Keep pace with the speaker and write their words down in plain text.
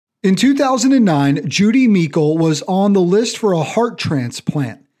In 2009, Judy Meikle was on the list for a heart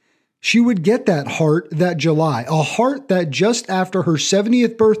transplant. She would get that heart that July, a heart that just after her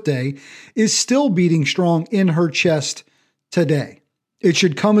 70th birthday is still beating strong in her chest today. It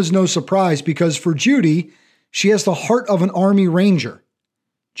should come as no surprise because for Judy, she has the heart of an Army Ranger.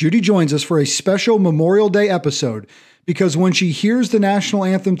 Judy joins us for a special Memorial Day episode because when she hears the national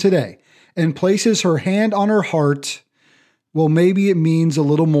anthem today and places her hand on her heart, well, maybe it means a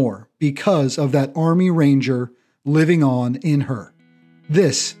little more because of that Army Ranger living on in her.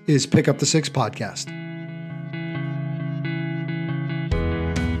 This is Pick Up the Six podcast.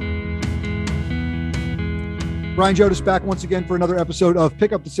 Brian Jodis back once again for another episode of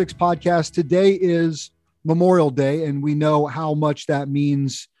Pick Up the Six podcast. Today is Memorial Day, and we know how much that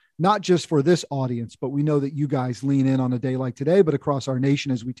means, not just for this audience, but we know that you guys lean in on a day like today, but across our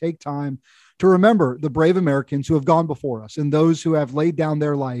nation as we take time to remember the brave Americans who have gone before us and those who have laid down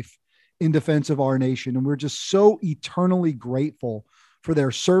their life in defense of our nation. And we're just so eternally grateful for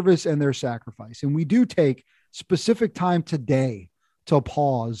their service and their sacrifice. And we do take specific time today to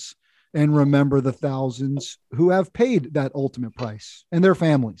pause and remember the thousands who have paid that ultimate price, and their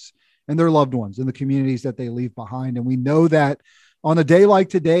families and their loved ones and the communities that they leave behind. And we know that on a day like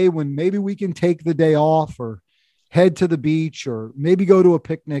today, when maybe we can take the day off or head to the beach or maybe go to a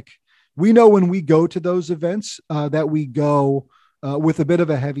picnic, we know when we go to those events that we go with a bit of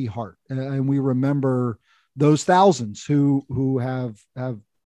a heavy heart, and we remember those thousands who have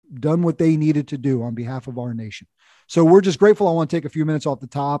done what they needed to do on behalf of our nation. So we're just grateful. I want to take a few minutes off the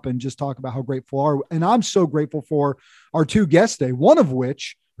top and just talk about how grateful we are. And I'm so grateful for our two guests today, one of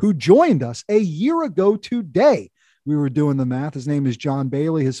which who joined us a year ago today. We were doing the math. His name is John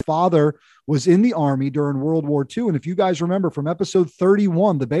Bailey. His father was in the Army during World War II. And if you guys remember from episode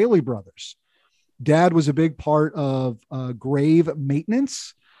 31, the Bailey brothers, Dad was a big part of grave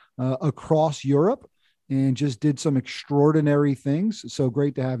maintenance across Europe and just did some extraordinary things. So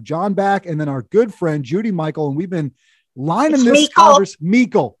great to have John back. And then our good friend, Judy Meikle. And we've been lining this conversation.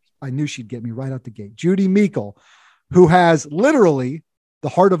 Meikle. I knew she'd get me right out the gate. Judy Meikle, who has literally the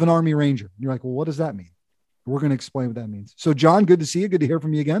heart of an Army Ranger. And you're like, well, what does that mean? We're going to explain what that means. So John, good to see you. Good to hear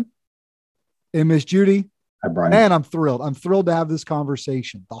from you again. And Miss Judy. Hi, Brian. Man, I'm thrilled. I'm thrilled to have this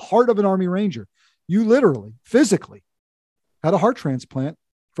conversation. The heart of an Army Ranger. You literally, physically had a heart transplant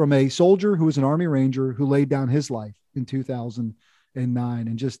from a soldier who was an Army Ranger who laid down his life in 2009,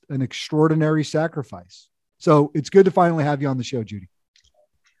 and just an extraordinary sacrifice. So it's good to finally have you on the show, Judy.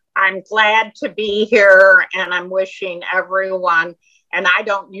 I'm glad to be here, and I'm wishing everyone, and I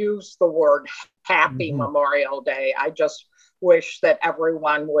don't use the word happy Memorial Day. I just wish that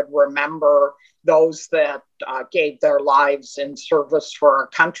everyone would remember those that gave their lives in service for our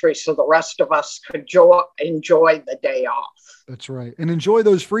country so the rest of us could enjoy the day off. That's right. And enjoy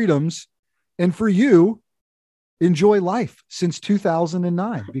those freedoms. And for you, enjoy life since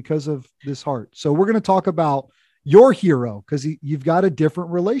 2009 because of this heart. So we're going to talk about your hero because you've got a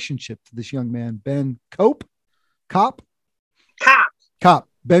different relationship to this young man, Ben Kopp.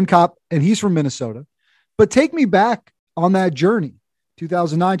 Ben Kopp, and he's from Minnesota. But take me back on that journey,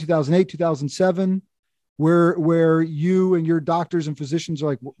 2009, 2008, 2007, where you and your doctors and physicians are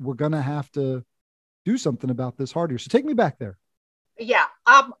like, we're going to have to do something about this heart here. So take me back there. Yeah.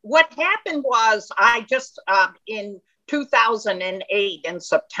 What happened was I just, in 2008 in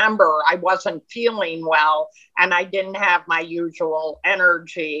September, I wasn't feeling well and I didn't have my usual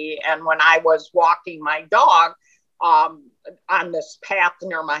energy. And when I was walking my dog, on this path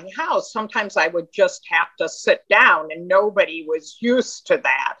near my house, sometimes I would just have to sit down, and nobody was used to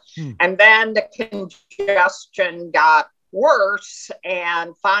that. And then the congestion got worse.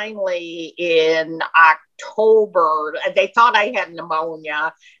 And finally in October, they thought I had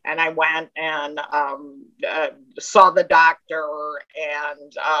pneumonia, and I went and saw the doctor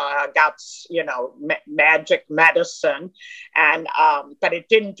and got, magic medicine. And, but it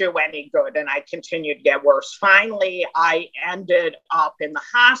didn't do any good. And I continued to get worse. Finally, I ended up in the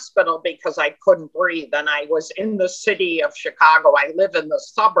hospital because I couldn't breathe. And I was in the city of Chicago. I live in the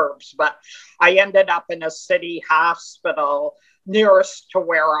suburbs, but I ended up in a city hospital nearest to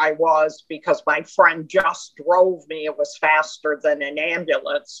where I was because my friend just drove me. It was faster than an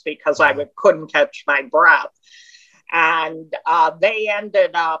ambulance because I couldn't catch my breath. And they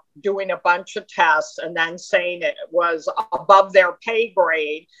ended up doing a bunch of tests and then saying it was above their pay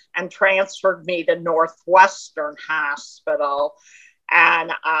grade and transferred me to Northwestern Hospital.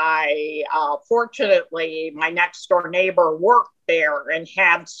 And I, fortunately, my next door neighbor worked there and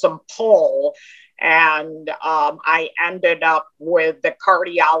had some pull. And I ended up with the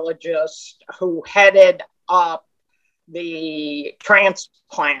cardiologist who headed up the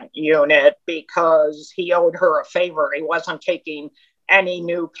transplant unit because he owed her a favor. He wasn't taking any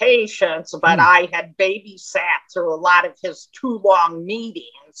new patients, but I had babysat through a lot of his too long meetings.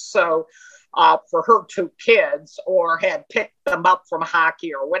 So for her two kids, or had picked them up from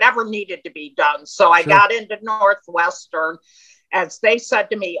hockey or whatever needed to be done. So I got into Northwestern. As they said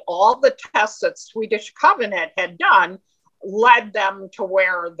to me, all the tests that Swedish Covenant had done led them to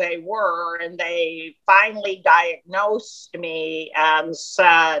where they were. And they finally diagnosed me and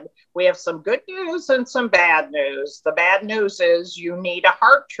said, we have some good news and some bad news. The bad news is you need a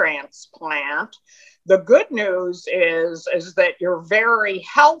heart transplant. The good news is that you're very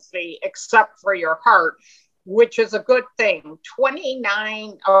healthy, except for your heart, which is a good thing.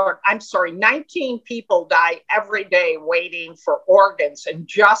 19 people die every day waiting for organs in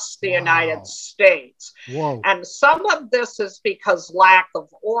just the United States. Whoa. And some of this is because lack of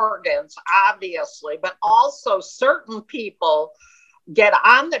organs, obviously, but also certain people get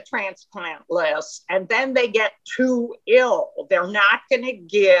on the transplant list and then they get too ill. They're not going to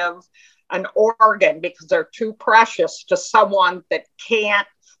give an organ because they're too precious to someone that can't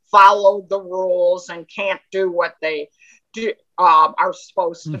follow the rules and can't do what they are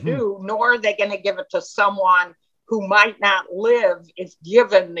supposed to do, nor are they going to give it to someone who might not live if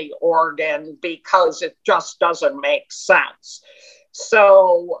given the organ because it just doesn't make sense.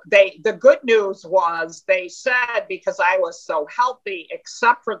 So the good news was they said, because I was so healthy,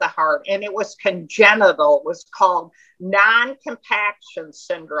 except for the heart, and it was congenital, it was called non-compaction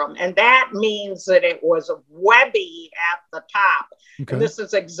syndrome. And that means that it was webby at the top. Okay. And this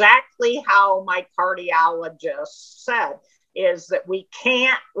is exactly how my cardiologist said, is that we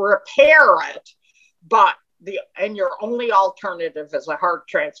can't repair it, but your only alternative is a heart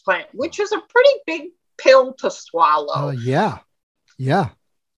transplant, which is a pretty big pill to swallow. Yeah.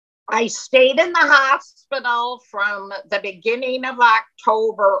 I stayed in the hospital from the beginning of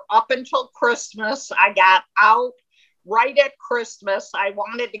October up until Christmas. I got out right at Christmas. I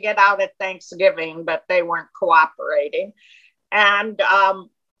wanted to get out at Thanksgiving, but they weren't cooperating. And then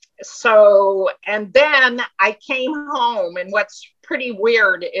I came home, and what's pretty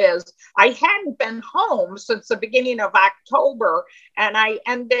weird is I hadn't been home since the beginning of October, and I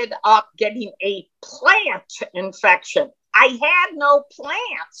ended up getting a plant infection. I had no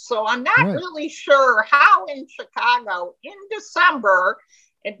plants, so I'm not really sure how in Chicago in December,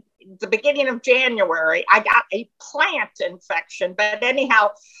 at the beginning of January, I got a plant infection. But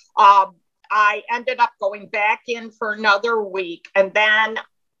anyhow, I ended up going back in for another week. And then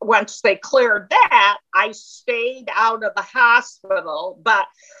once they cleared that, I stayed out of the hospital. But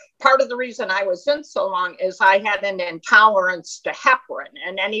part of the reason I was in so long is I had an intolerance to heparin.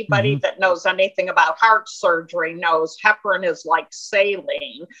 And anybody that knows anything about heart surgery knows heparin is like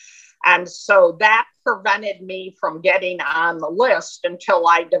saline. And so that prevented me from getting on the list until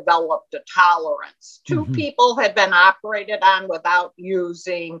I developed a tolerance. Two people had been operated on without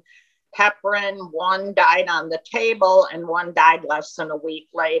using heparin. One died on the table and one died less than a week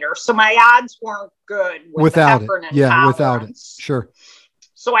later. So my odds weren't good without heparin it. Yeah, without it. Sure.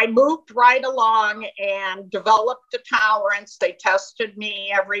 So I moved right along and developed a tolerance. They tested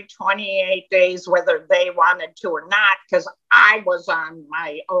me every 28 days, whether they wanted to or not, because I was on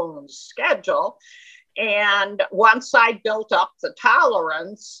my own schedule. And once I built up the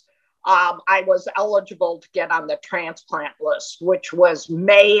tolerance, I was eligible to get on the transplant list, which was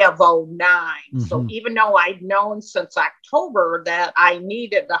May of 2009. So even though I'd known since October that I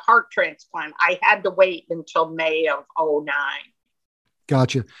needed the heart transplant, I had to wait until May of 2009.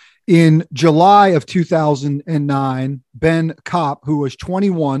 Gotcha. In July of 2009, Ben Kopp, who was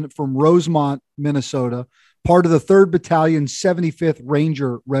 21 from Rosemont, Minnesota, part of the 3rd Battalion, 75th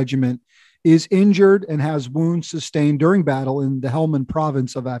Ranger Regiment, is injured and has wounds sustained during battle in the Helmand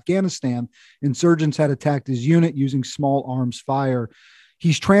province of Afghanistan. Insurgents had attacked his unit using small arms fire.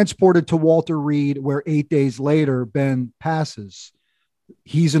 He's transported to Walter Reed, where 8 days later, Ben passes.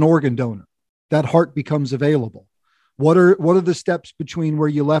 He's an organ donor. That heart becomes available. What are the steps between where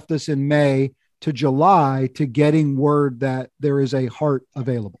you left us in May to July to getting word that there is a heart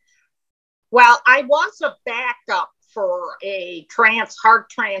available? Well, I was a backup for a heart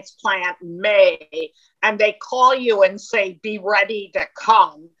transplant in May, and they call you and say, be ready to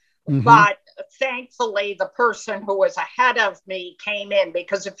come. But thankfully, the person who was ahead of me came in,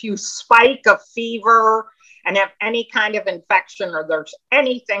 because if you spike a fever and have any kind of infection or there's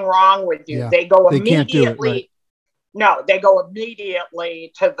anything wrong with you, they go immediately. No, they go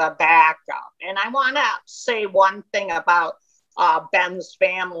immediately to the backup. And I want to say one thing about Ben's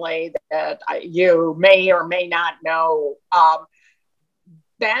family that you may or may not know.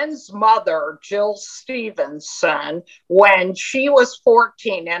 Ben's mother, Jill Stevenson, when she was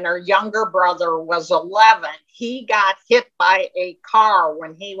 14 and her younger brother was 11, he got hit by a car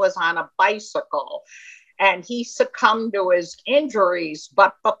when he was on a bicycle and he succumbed to his injuries.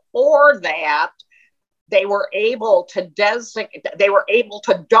 But before that, they were able to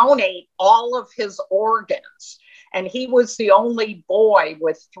donate all of his organs. And he was the only boy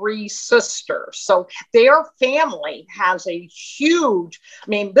with 3 sisters. So their family has a huge, I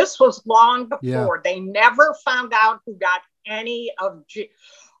mean, this was long before. They never found out who got any of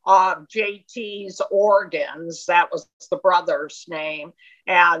JT's organs. That was the brother's name,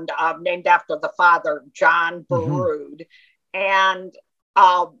 and named after the father, John Baroud. And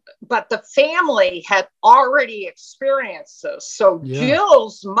but the family had already experienced this. So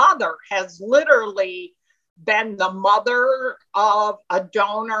Jill's mother has literally been the mother of a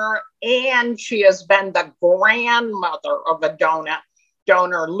donor, and she has been the grandmother of a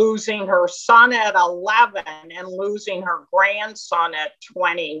donor, losing her son at 11 and losing her grandson at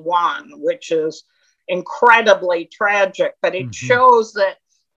 21, which is incredibly tragic. But it shows that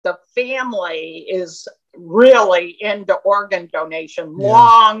the family is really into organ donation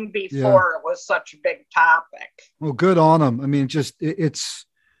long before it was such a big topic. Well, good on them. I mean, it's,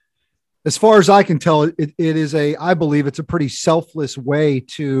 as far as I can tell, it is I believe it's a pretty selfless way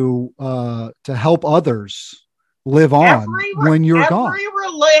to help others live on when you're gone. Every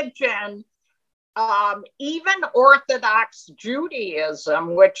religion, even Orthodox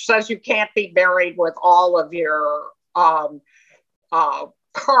Judaism, which says you can't be buried with all of your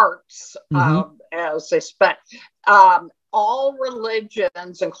parts, as they spent. All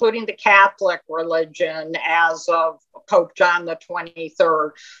religions, including the Catholic religion, as of Pope John the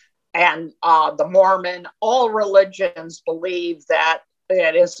 23rd, and the Mormon, all religions believe that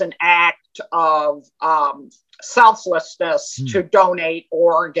it is an act of selflessness to donate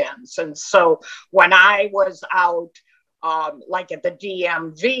organs. And so when I was out, like at the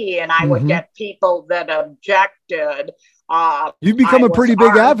DMV, and I would get people that objected. You become a pretty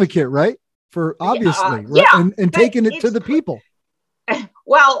big advocate, right? For obviously, right? And taking it to the people.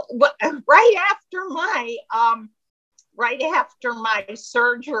 Well, right after my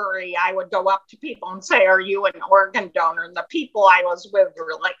surgery, I would go up to people and say, "Are you an organ donor?" And the people I was with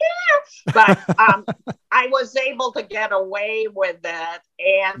were like, "Yeah," but I was able to get away with it,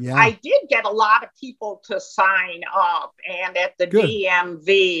 and I did get a lot of people to sign up. And at the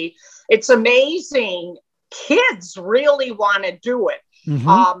DMV, it's amazing. Kids really want to do it.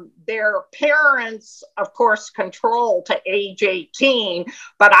 Their parents, of course, control to age 18,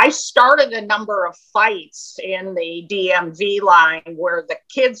 but I started a number of fights in the DMV line where the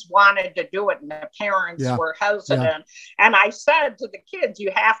kids wanted to do it and the parents were hesitant. And I said to the kids,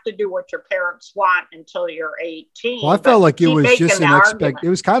 you have to do what your parents want until you're 18. Well, I felt like it was just it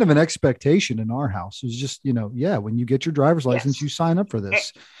was kind of an expectation in our house. It was just, when you get your driver's license, you sign up for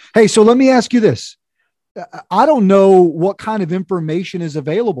this. Hey, so let me ask you this. I don't know what kind of information is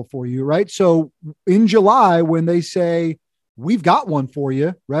available for you, right? So in July, when they say, we've got one for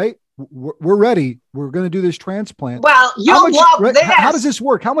you, right? We're ready. We're going to do this transplant. Well, you'll love this. How does this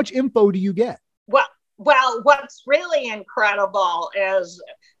work? How much info do you get? Well, what's really incredible is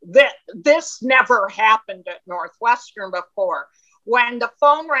that this never happened at Northwestern before. When the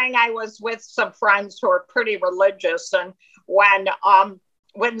phone rang, I was with some friends who are pretty religious. And when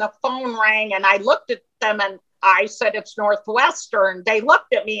the phone rang and I looked at them and I said, "It's Northwestern," they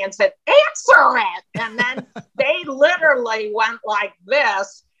looked at me and said, "Answer it." And then they literally went like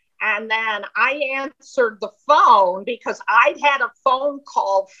this. And then I answered the phone because I'd had a phone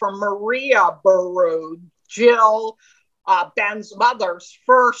call from Maria Baroud, Jill, Ben's mother's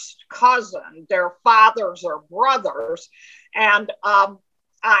first cousin. Their fathers are brothers. And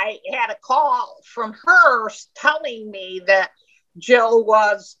I had a call from her telling me that Jill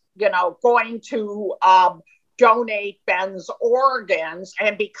was, going to donate Ben's organs.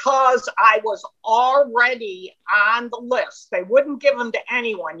 And because I was already on the list, they wouldn't give them to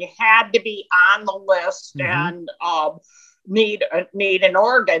anyone. You had to be on the list and need an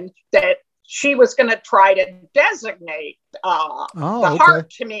organ, that she was going to try to designate the heart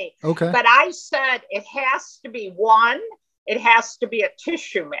to me. Okay. But I said, it has to be 1, it has to be a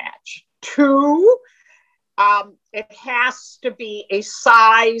tissue match. 2, it has to be a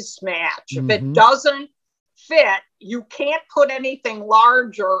size match. If it doesn't fit, you can't put anything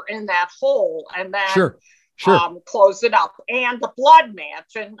larger in that hole and then close it up. And the blood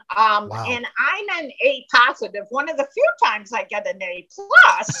match. And and I'm an A positive, one of the few times I get an A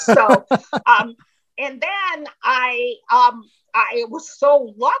plus. So and then I was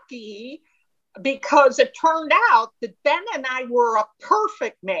so lucky because it turned out that Ben and I were a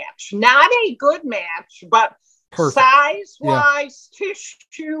perfect match, not a good match, but size wise,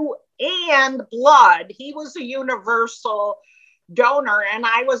 tissue, and blood. He was a universal donor and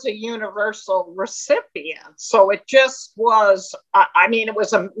I was a universal recipient. So it just was, it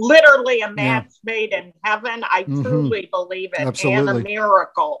was literally a match made in heaven. I truly believe it. Absolutely. And a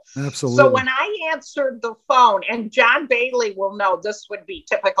miracle. Absolutely. So when I answered the phone, and John Bailey will know this would be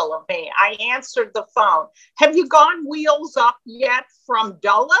typical of me, I answered the phone. Have you gone wheels up yet from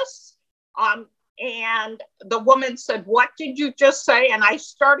Dulles? And the woman said, what did you just say? And I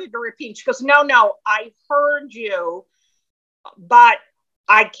started to repeat. She goes, no, I heard you, but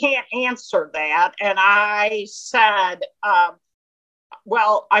I can't answer that. And I said,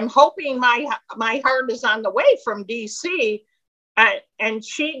 well, I'm hoping my heart is on the way from DC. And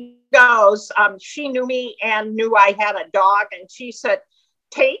she goes, she knew me and knew I had a dog. And she said,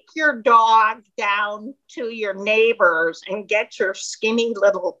 take your dog down to your neighbors and get your skinny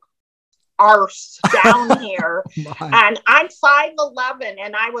little arse down here. And I'm 5'11"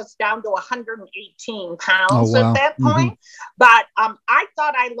 and I was down to 118 pounds at that point. But I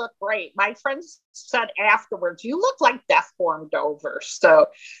thought I looked great. My friends said afterwards, you look like deathborn Dover. So,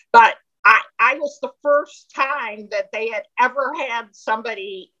 but I was the first time that they had ever had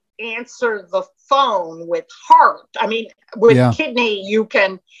somebody answer the phone with heart. I mean, with kidney, you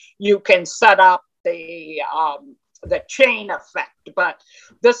can set up the chain effect, but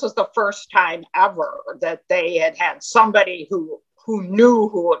this is the first time ever that they had somebody who knew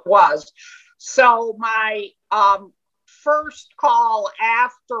who it was. So my first call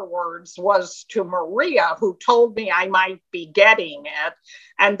afterwards was to Maria, who told me I might be getting it.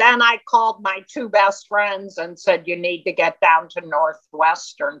 And then I called my two best friends and said, you need to get down to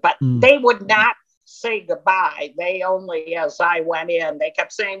Northwestern, but they would not say goodbye. They only, as I went in, they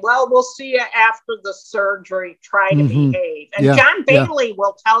kept saying, well, we'll see you after the surgery. Try to behave. And John Bailey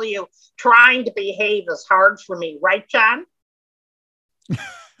will tell you trying to behave is hard for me. Right, John?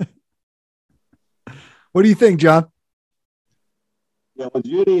 What do you think, John? Yeah, well,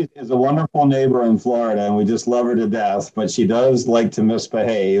 Judy is a wonderful neighbor in Florida, and we just love her to death, but she does like to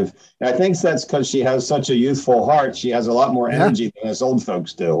misbehave. And I think that's because she has such a youthful heart. She has a lot more energy than us old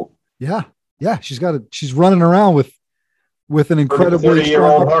folks do. Yeah. Yeah. She's running around with an incredibly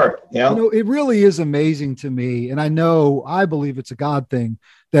 30-year-old heart. Yeah. It really is amazing to me. And I believe it's a God thing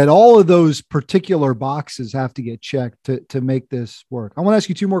that all of those particular boxes have to get checked to make this work. I want to ask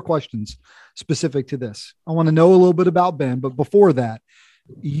you two more questions specific to this. I want to know a little bit about Ben, but before that,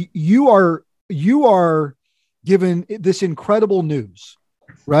 you are given this incredible news,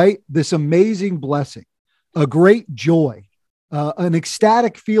 right? This amazing blessing, a great joy, an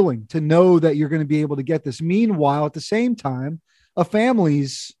ecstatic feeling to know that you're going to be able to get this. Meanwhile, at the same time, a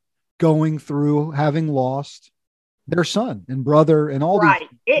family's going through having lost their son and brother and all right.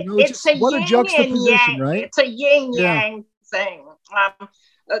 It's a what a juxtaposition, right? It's a yin yang thing.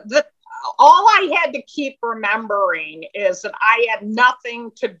 All I had to keep remembering is that I had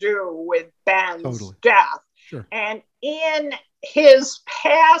nothing to do with Ben's death. Sure. And in his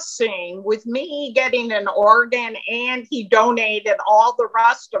passing, with me getting an organ, and he donated all the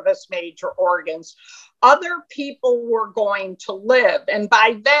rest of his major organs, other people were going to live. And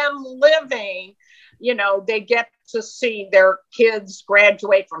by them living, they get to see their kids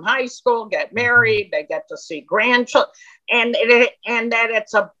graduate from high school, get married, they get to see grandchildren, and that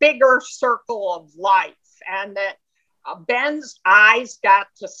it's a bigger circle of life, and that Ben's eyes got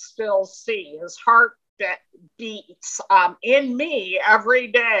to still see his heart that beats in me every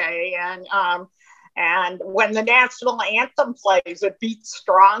day, and when the national anthem plays, it beats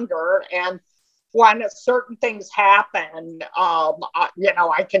stronger. And when certain things happen,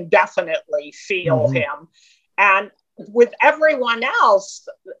 I can definitely feel him. And with everyone else,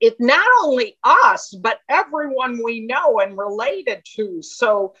 it's not only us, but everyone we know and related to.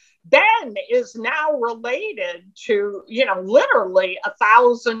 So Ben is now related to, literally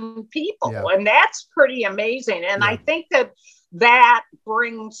 1,000 people. Yeah. And that's pretty amazing. And I think that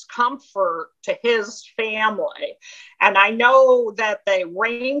brings comfort to his family. And I know that the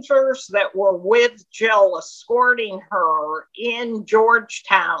Rangers that were with Jill escorting her in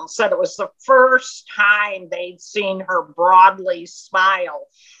Georgetown said it was the first time they'd seen her broadly smile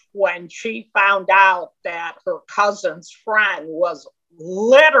when she found out that her cousin's friend was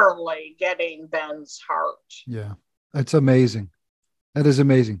literally getting Ben's heart. Yeah, that's amazing. That is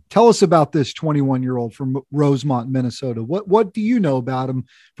amazing. Tell us about this 21-year-old from Rosemont, Minnesota. What do you know about him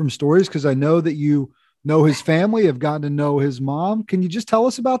from stories? Because I know that you know his family, have gotten to know his mom. Can you just tell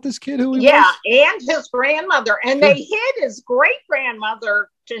us about this kid who he was? And his grandmother. And they hid his great-grandmother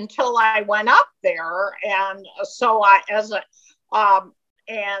until I went up there. And so I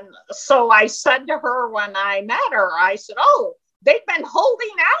said to her when I met her, I said, "Oh, they've been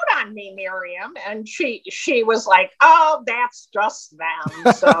holding out on me, Miriam." And she was like, "Oh, that's just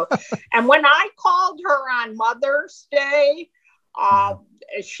them." So, and when I called her on Mother's Day,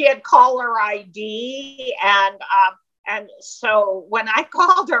 she had caller ID, and so when I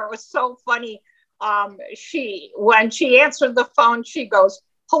called her, it was so funny. When she answered the phone, she goes,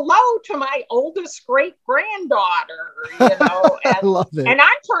 "Hello to my oldest great granddaughter," And I love it. And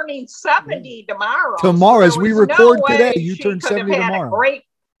I'm turning 70 tomorrow. Tomorrow, as we record today, you turn 70 tomorrow.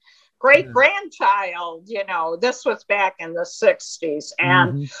 Great grandchild. This was back in the 60s,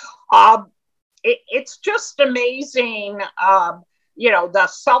 and it's just amazing. The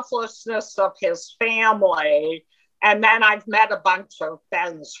selflessness of his family. And then I've met a bunch of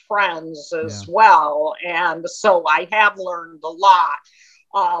Ben's friends as well. And so I have learned a lot.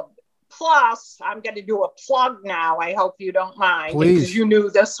 Plus, I'm going to do a plug now. I hope you don't mind. Please. Because you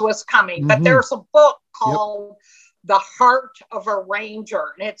knew this was coming. But there's a book called The Heart of a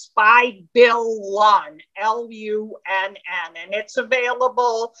Ranger. And it's by Bill Lunn, Lunn. And it's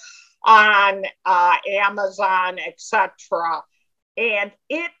available on Amazon, etc. And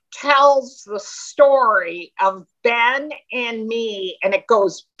it tells the story of Ben and me, and it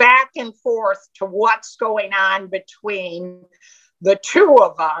goes back and forth to what's going on between the two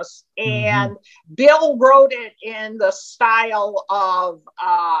of us. And Bill wrote it in the style of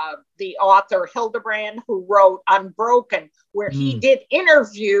the author Hildebrand, who wrote Unbroken, where he did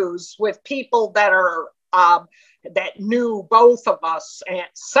interviews with people that are that knew both of us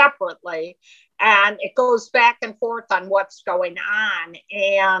separately. And it goes back and forth on what's going on.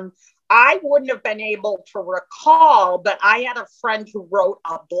 And I wouldn't have been able to recall, but I had a friend who wrote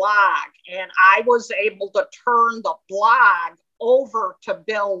a blog, and I was able to turn the blog over to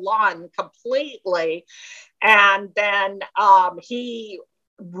Bill Lunn completely. And then he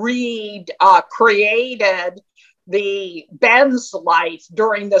created the Ben's life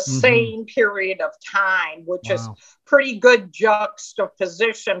during the same period of time, which is pretty good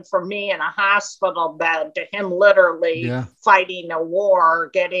juxtaposition for me in a hospital bed to him literally fighting a war,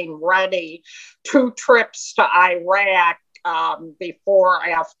 getting ready, 2 trips to Iraq before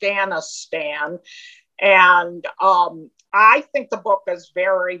Afghanistan. And I think the book is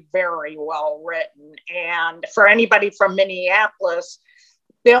very, very well written. And for anybody from Minneapolis,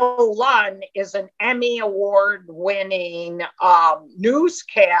 Bill Lunn is an Emmy Award-winning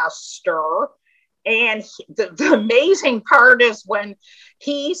newscaster. And the amazing part is when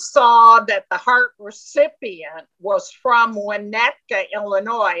he saw that the heart recipient was from Winnetka,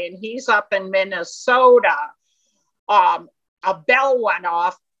 Illinois, and he's up in Minnesota, a bell went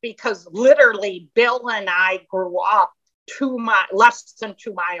off, because literally Bill and I grew up less than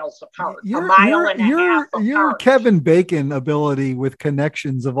 2 miles apart, a mile and a half apart. Your Kevin Bacon ability with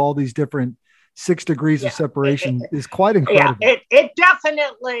connections of all these different 6 degrees of separation is quite incredible. Yeah, it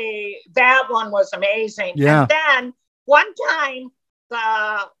definitely, that one was amazing. Yeah. And then one time,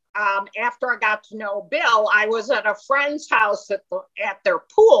 after I got to know Bill, I was at a friend's house at their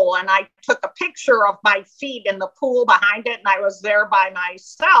pool, and I took a picture of my feet in the pool behind it, and I was there by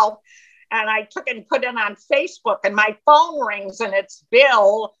myself. And I took it and put it on Facebook, and my phone rings, and it's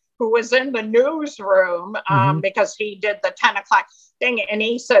Bill, who was in the newsroom because he did the 10 o'clock thing. And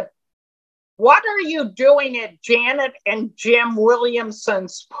he said, "What are you doing at Janet and Jim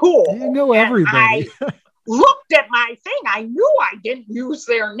Williamson's pool?" You know everybody. And I looked at my thing. I knew I didn't use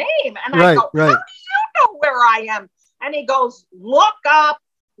their name. And I go, "How do you know where I am?" And he goes, "Look up.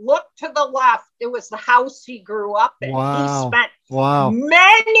 Look to the left." It was the house he grew up in. Wow. He spent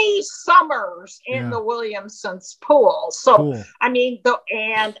many summers in the Williamsons pool. So, cool. I mean,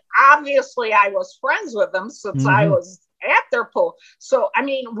 and obviously I was friends with them since I was at their pool. So, I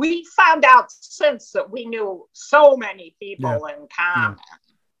mean, we found out since that we knew so many people in common.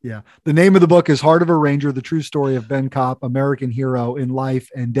 Yeah. The name of the book is Heart of a Ranger, The True Story of Ben Kopp, American Hero in Life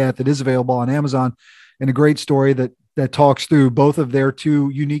and Death. It is available on Amazon, and a great story that talks through both of their 2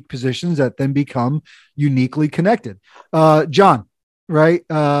 unique positions that then become uniquely connected. John, right?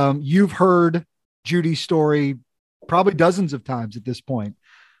 You've heard Judy's story probably dozens of times at this point,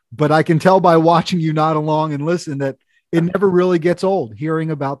 but I can tell by watching you nod along and listen that it never really gets old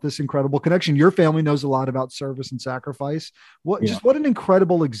hearing about this incredible connection. Your family knows a lot about service and sacrifice. What an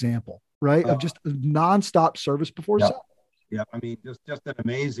incredible example, right? Of just nonstop service before self. Yeah. I mean, just an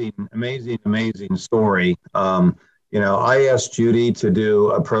amazing story. I asked Judy to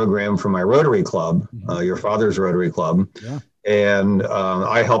do a program for my Rotary Club, your father's Rotary Club. Yeah. And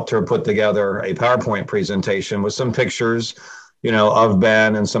I helped her put together a PowerPoint presentation with some pictures of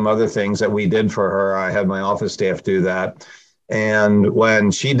Ben and some other things that we did for her. I had my office staff do that. And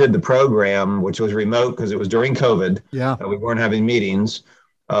when she did the program, which was remote because it was during COVID, we weren't having meetings.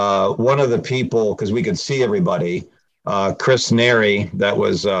 One of the people, because we could see everybody, Chris Neri,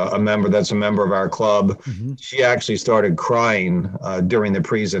 that's a member of our club. Mm-hmm. She actually started crying during the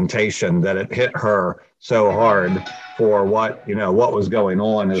presentation, that it hit her so hard for what was going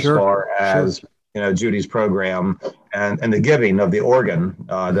on as far as Judy's program and the giving of the organ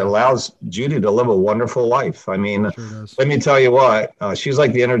that allows Judy to live a wonderful life. I mean, let me tell you what, she's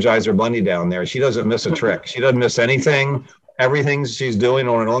like the Energizer Bunny down there. She doesn't miss a trick. She doesn't miss anything. Everything she's doing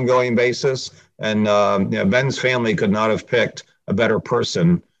on an ongoing basis. And Ben's family could not have picked a better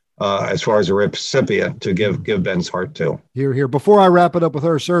person as far as a recipient to give Ben's heart to. Here. Before I wrap it up with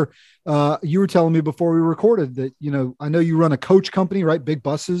her, sir, you were telling me before we recorded that, I know you run a coach company, right? Big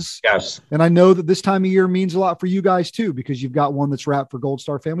buses. Yes. And I know that this time of year means a lot for you guys too, because you've got one that's wrapped for Gold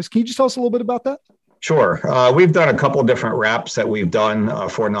Star families. Can you just tell us a little bit about that? Sure. We've done a couple different wraps that we've done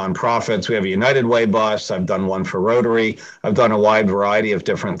for nonprofits. We have a United Way bus. I've done one for Rotary. I've done a wide variety of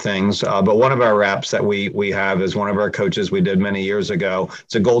different things. But one of our wraps that we have is one of our coaches we did many years ago.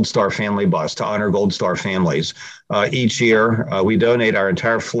 It's a Gold Star family bus to honor Gold Star families. Each year, we donate our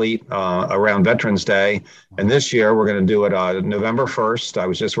entire fleet around Veterans Day. And this year, we're going to do it November 1st. I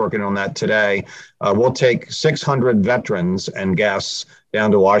was just working on that today. We'll take 600 veterans and guests down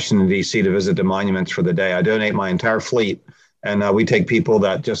to Washington, D.C. to visit the monuments for the day. I donate my entire fleet. And we take people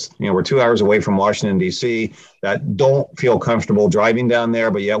that just, we're 2 hours away from Washington, D.C., that don't feel comfortable driving down there,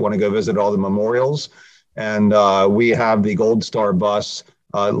 but yet want to go visit all the memorials. And we have the Gold Star bus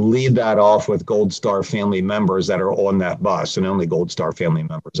lead that off with Gold Star family members that are on that bus, and only Gold Star family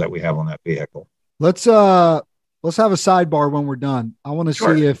members that we have on that vehicle. Let's have a sidebar when we're done. I want to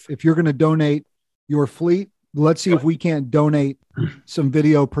see if you're going to donate your fleet. Let's see if we can't donate some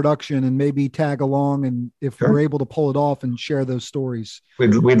video production and maybe tag along, and if we're able to pull it off and share those stories.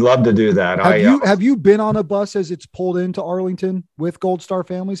 We'd love to do that. Have you been on a bus as it's pulled into Arlington with Gold Star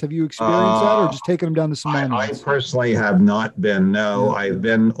families? Have you experienced that, or just taking them down to some monuments? I personally have not been. No, I've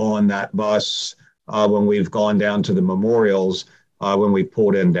been on that bus when we've gone down to the memorials when we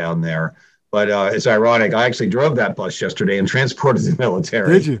pulled in down there. But it's ironic. I actually drove that bus yesterday and transported the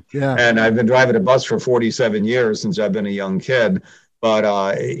military. Did you? Yeah. And I've been driving a bus for 47 years since I've been a young kid.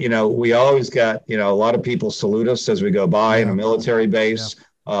 But, we always got, a lot of people salute us as we go by in a military base.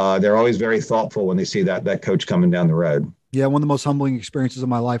 Yeah. They're always very thoughtful when they see that coach coming down the road. Yeah, one of the most humbling experiences of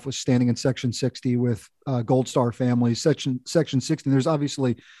my life was standing in Section 60 with Gold Star families. Section 60, there's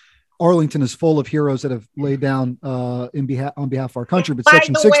obviously – Arlington is full of heroes that have laid down on behalf of our country, but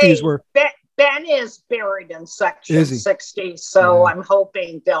Section 60 is where Ben is buried in Section 60, so I'm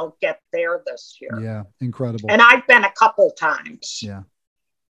hoping they'll get there this year. Yeah, incredible. And I've been a couple times. Yeah.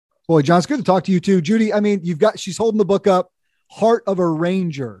 Boy, John, it's good to talk to you too. Judy, I mean, she's holding the book up, Heart of a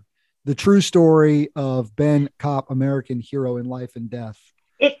Ranger, the true story of Ben Kopp, American hero in life and death.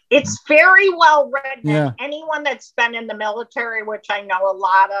 It's very well written. Yeah. Anyone that's been in the military, which I know a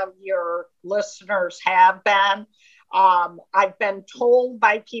lot of your listeners have been, I've been told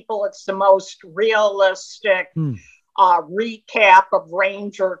by people it's the most realistic recap of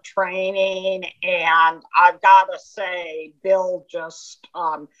Ranger training. And I've got to say, Bill just,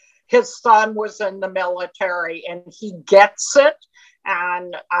 his son was in the military and he gets it.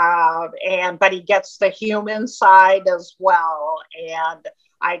 But he gets the human side as well. And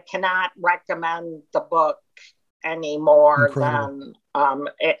I cannot recommend the book any more than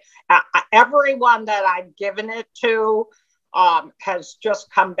everyone that I've given it to has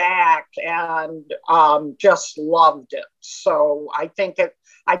just come back and just loved it. So I think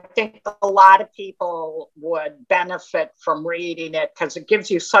a lot of people would benefit from reading it because it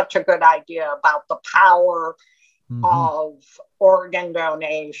gives you such a good idea about the power of organ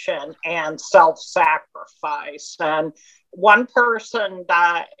donation and self-sacrifice. And one person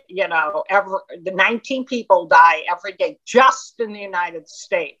died, the 19 people die every day just in the United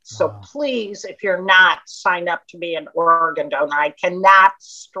States. So please, if you're not, sign up to be an organ donor. I cannot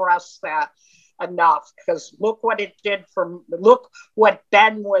stress that enough, because look what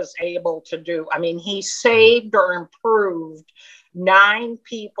Ben was able to do. I mean, he saved or improved 9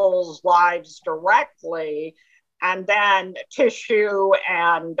 people's lives directly. And then tissue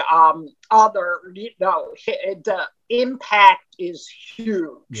and the impact is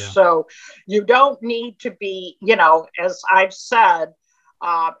huge. Yeah. So you don't need to be, as I've said,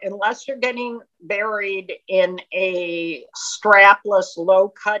 unless you're getting buried in a strapless,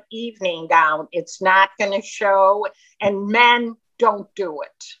 low-cut evening gown, it's not going to show. And men don't do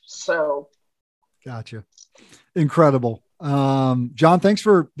it. So. Gotcha. Incredible. John, thanks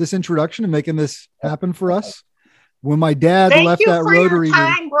for this introduction and making this happen for us. When my dad left that Rotary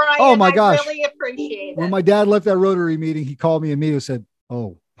meeting, Brian. Oh my gosh, I really appreciate it. When my dad left that Rotary meeting, he called me immediately and said,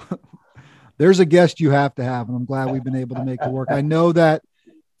 "Oh, there's a guest you have to have." And I'm glad we've been able to make it work. I know that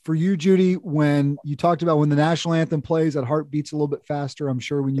for you, Judy, when you talked about when the national anthem plays, that heart beats a little bit faster. I'm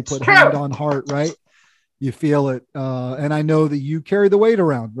sure when you put hand on heart, right, you feel it. And I know that you carry the weight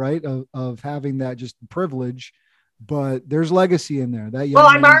around, right, of having that just privilege, but there's legacy in there. That young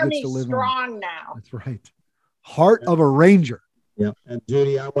I'm man Army gets to live strong on. now. That's right. Heart of a Ranger. Yeah. And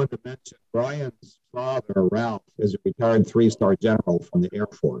Judy, I want to mention Brian's father, Ralph, is a retired 3-star general from the Air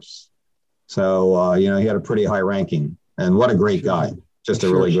Force. So, he had a pretty high ranking, and what a great guy. Just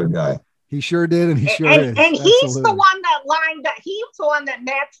a really good guy. He sure did. And he sure is. And he's the one that lined up. He's the one that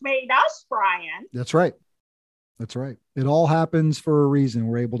match made us, Brian. That's right. That's right. It all happens for a reason.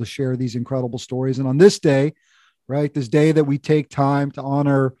 We're able to share these incredible stories. And on this day, right, this day that we take time to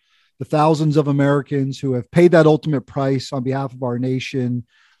honor the thousands of Americans who have paid that ultimate price on behalf of our nation,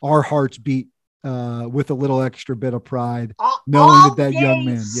 our hearts beat with a little extra bit of pride, knowing that young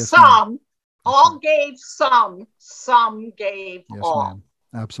man. Yes, some. All gave some gave all. Ma'am.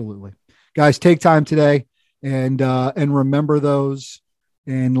 Absolutely. Guys, take time today and remember those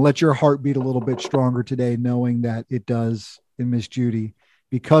and let your heart beat a little bit stronger today, knowing that it does in Miss Judy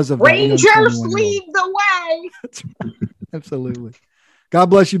because of Rangers lead the way. Absolutely. God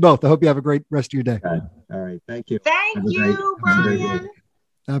bless you both. I hope you have a great rest of your day. All right. Thank you. Thank you, Brian.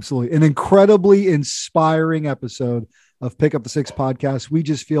 Absolutely. An incredibly inspiring episode of Pick Up the Six podcast. We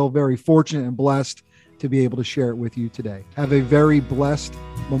just feel very fortunate and blessed to be able to share it with you today. Have a very blessed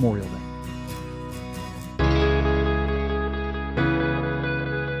Memorial Day.